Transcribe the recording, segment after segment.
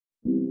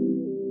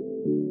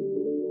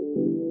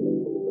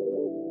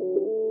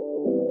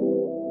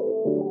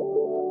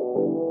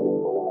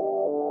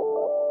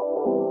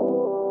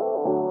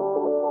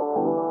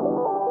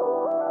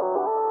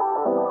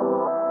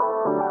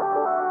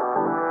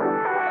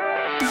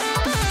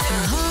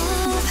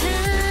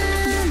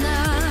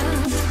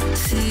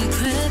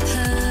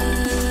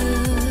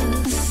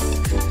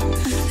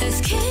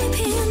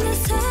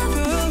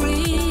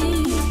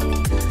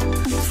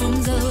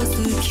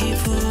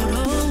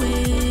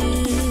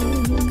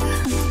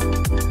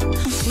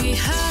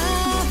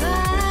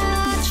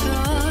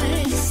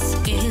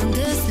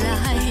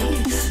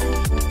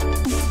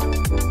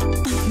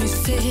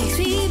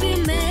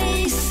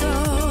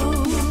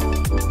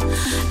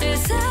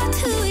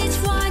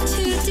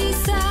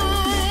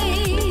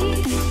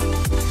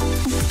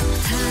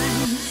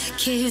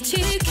Can't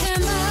you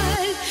come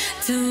out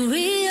to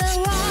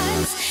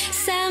realize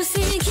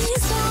something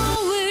is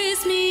wrong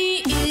with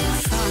me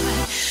if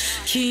I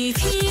keep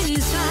it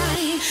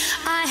inside?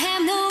 I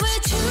have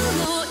nowhere to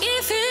know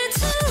if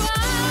it's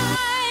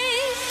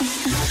right.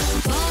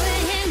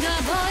 오랜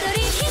버릇이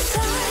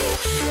inside.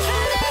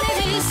 하나는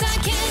is I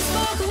can't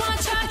spoke one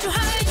try to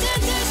hide that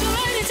there's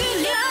already to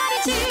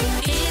reality.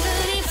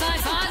 Even if I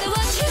find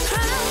what you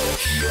cry,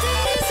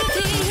 there is a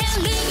thing and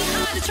leaving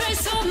behind the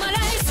trace of my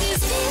life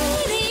is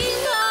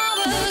bleeding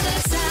over the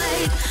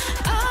side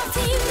of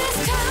the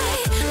sky.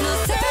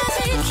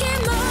 Nostalgic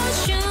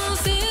emotions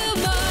fill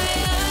my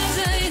eyes.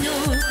 I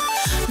know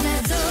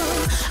that though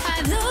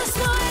I've lost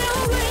my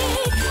own way,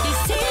 it's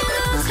still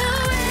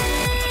not away.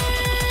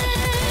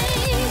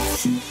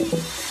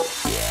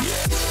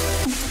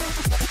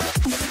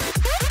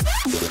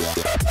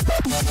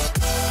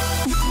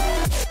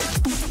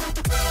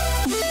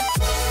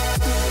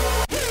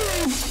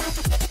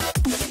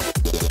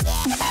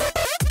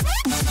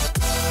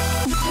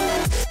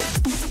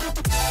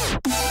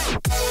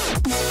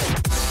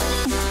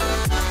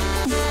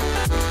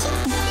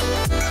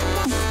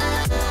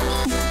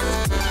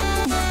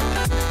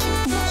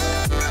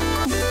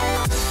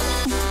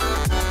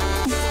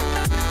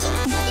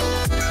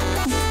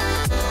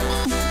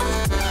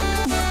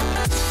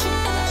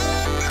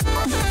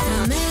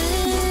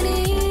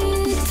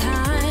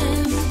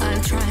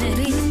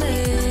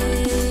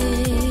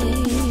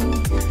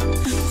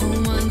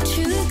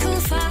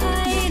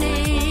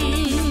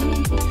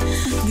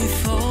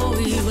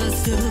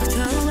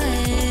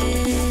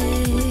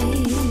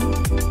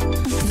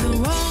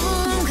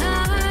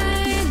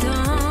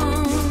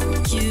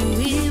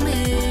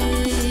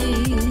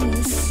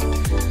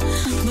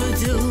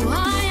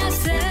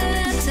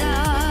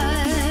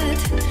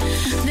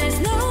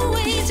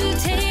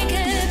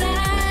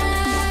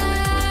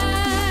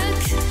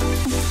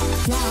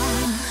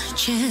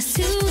 Chance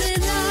to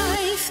live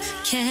life,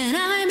 can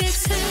I make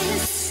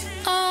sense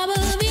of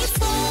it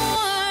before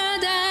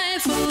I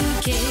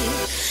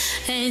forget?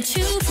 And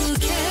to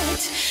forget,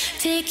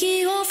 take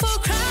it all for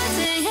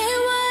granted,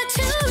 and what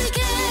do we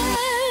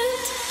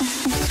get?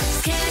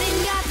 Getting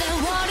out the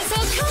water so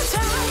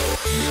contrite,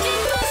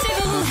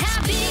 impossible,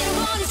 happy, and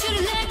wanted to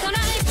let go,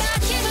 I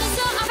back even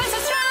so I pass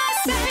a stress.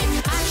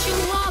 Action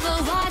over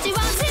what you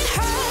want to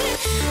hurt.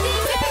 The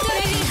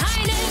victory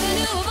I never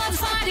knew about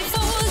fighting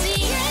for the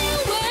end.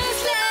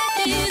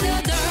 In the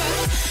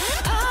dirt,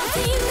 up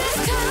in the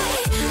sky,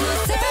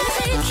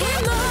 nostalgic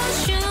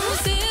emotions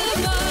fill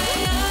my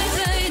eyes.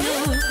 I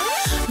know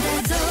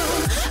that though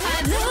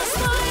I've lost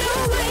my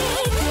own way,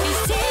 it's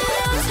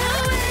still not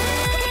away.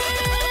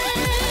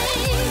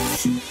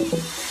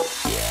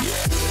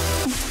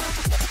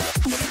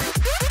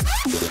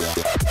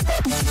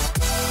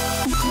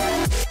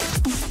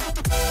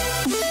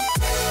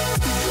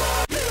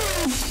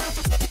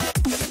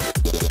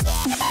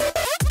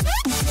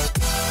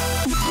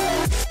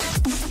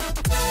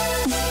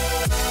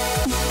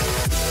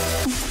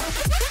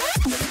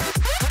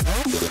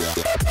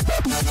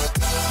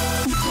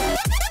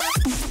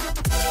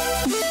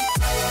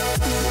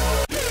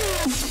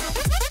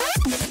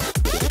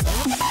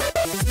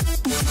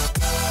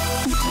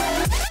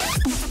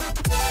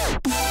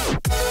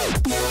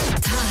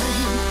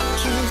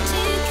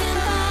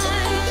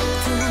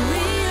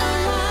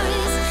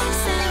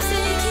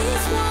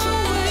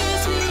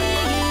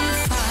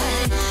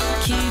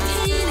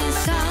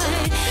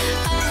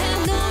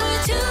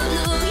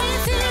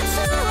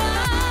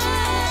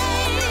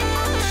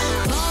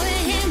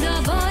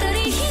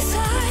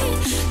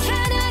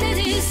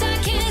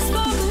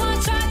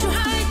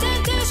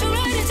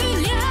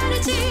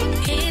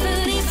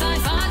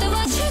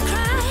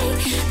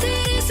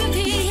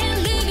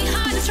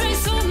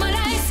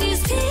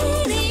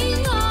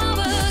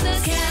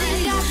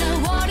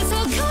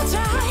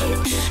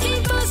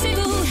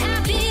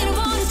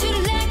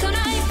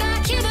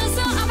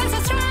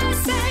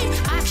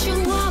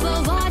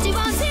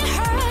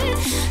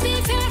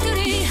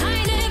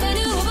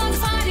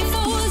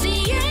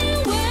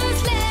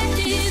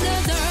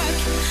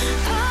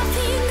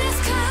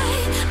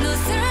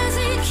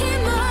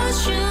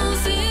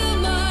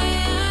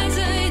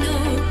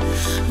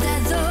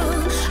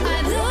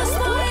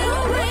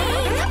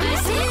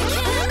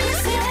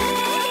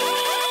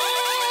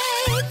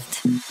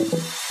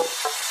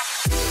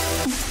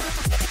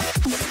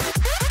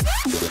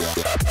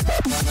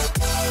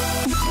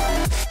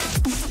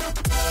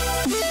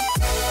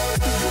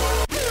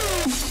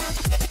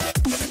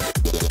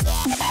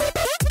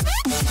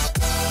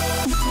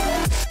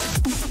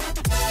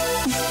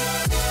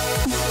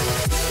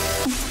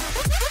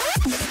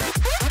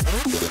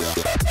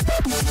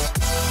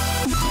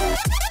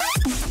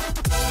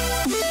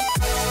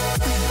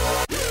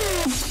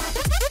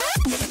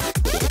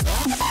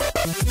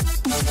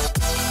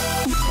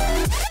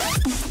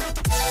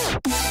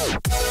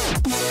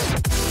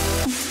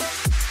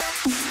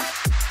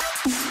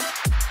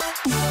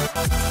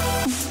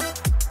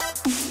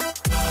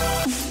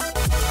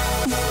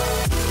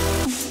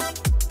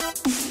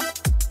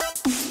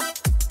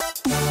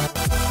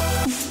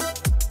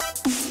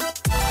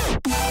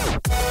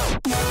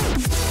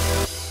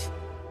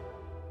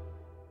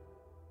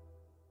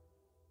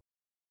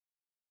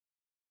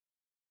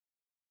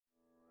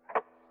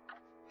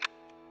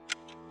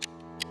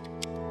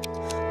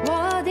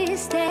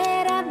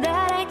 instead of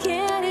that I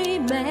can't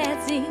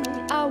imagine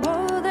a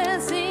world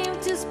that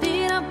seems to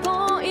spin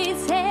upon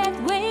its head.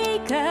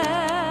 Wake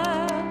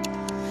up,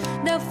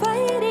 the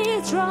fight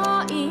is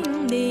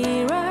drawing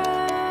nearer,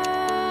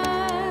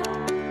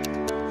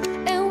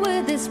 and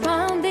with this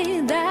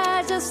pounding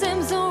that just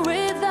seems to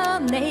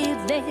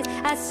resonate,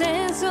 I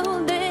sense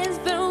all this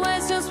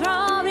just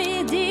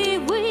probably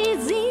deep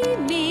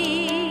within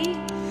me.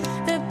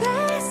 The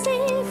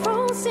passing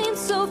from seems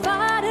so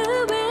far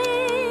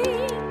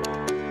away.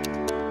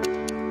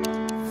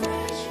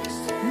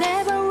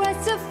 Never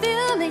rest a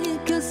feeling,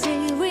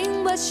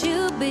 considering what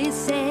should be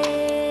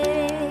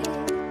said.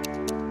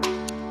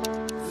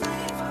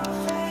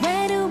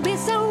 When you be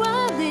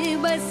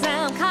surrounded by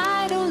some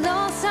kind of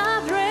loss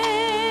of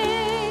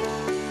rain,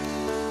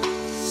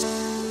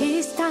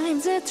 each time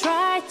they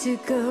try to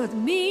cut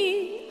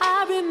me,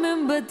 I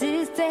remember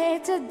this day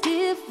at a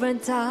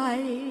different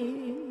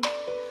time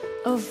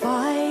of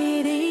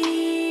fighting.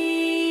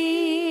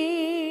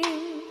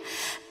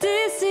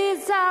 This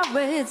is our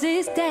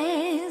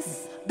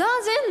resistance.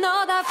 Don't you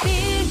know that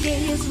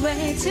feeling is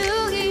way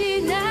too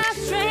enough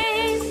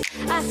strength?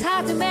 As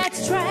hard to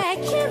match track,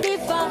 can't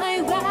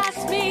define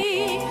what's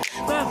me.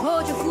 But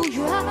hold you who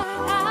you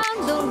are,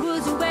 and the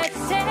rules you wear to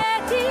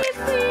set it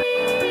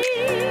free.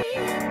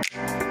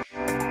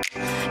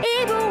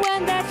 Even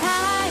when that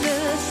time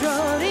is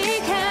slowly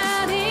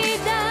counting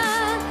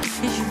down,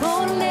 if you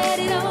wanna let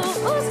it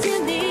all,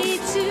 still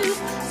need to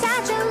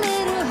touch a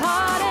little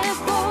hard and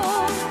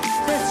fall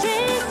the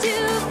strength to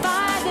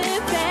fight the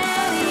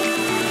penny.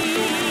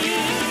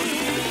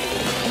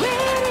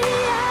 Ready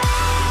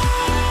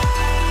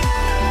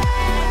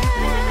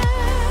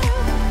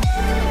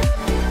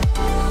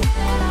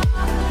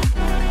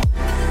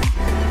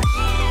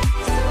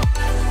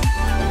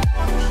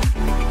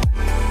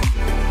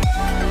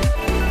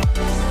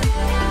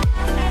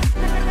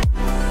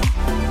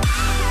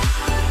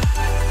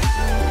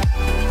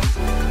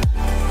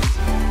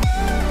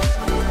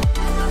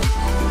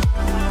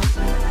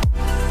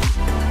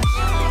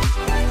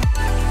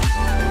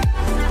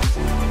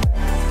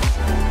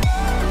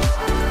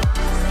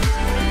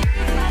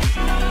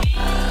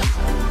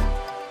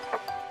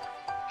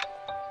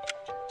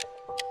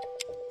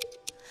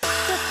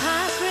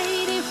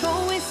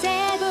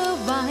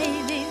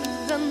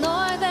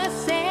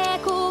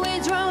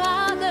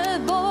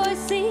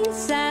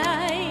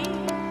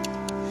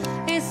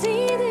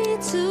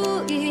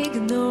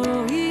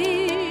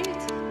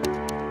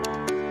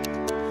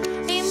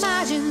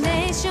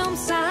imagination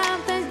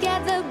sometimes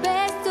get the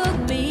best of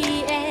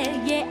me,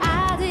 and yeah,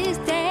 I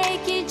just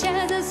take each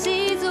other's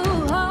seeds of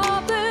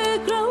hope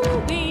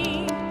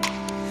growing.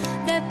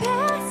 The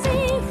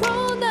passing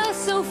from the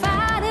so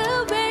far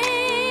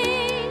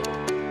away.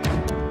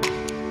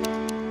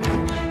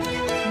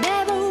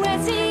 Never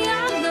resting,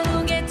 I'm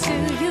gonna get to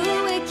you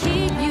and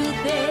keep you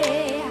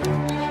there.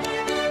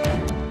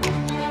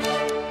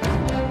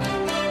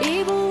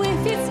 Even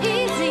if it's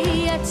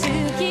easier to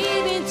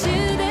give into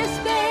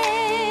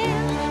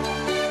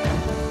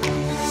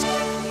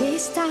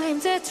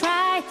times I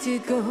try to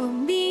go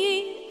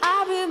me,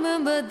 I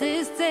remember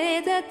this day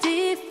at a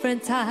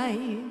different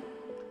time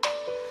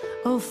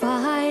of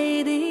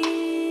fighting.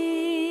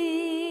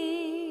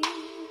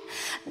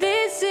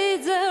 This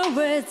is a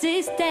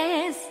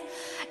resistance,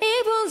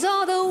 even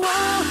though the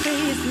world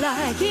feels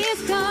like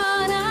it's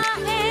gonna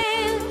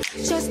end.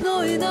 Just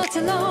know you're not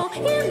alone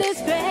in this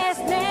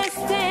restless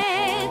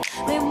stand.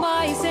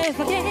 Remind yourself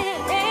again,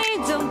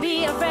 and don't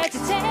be afraid to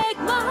take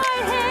my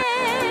hand.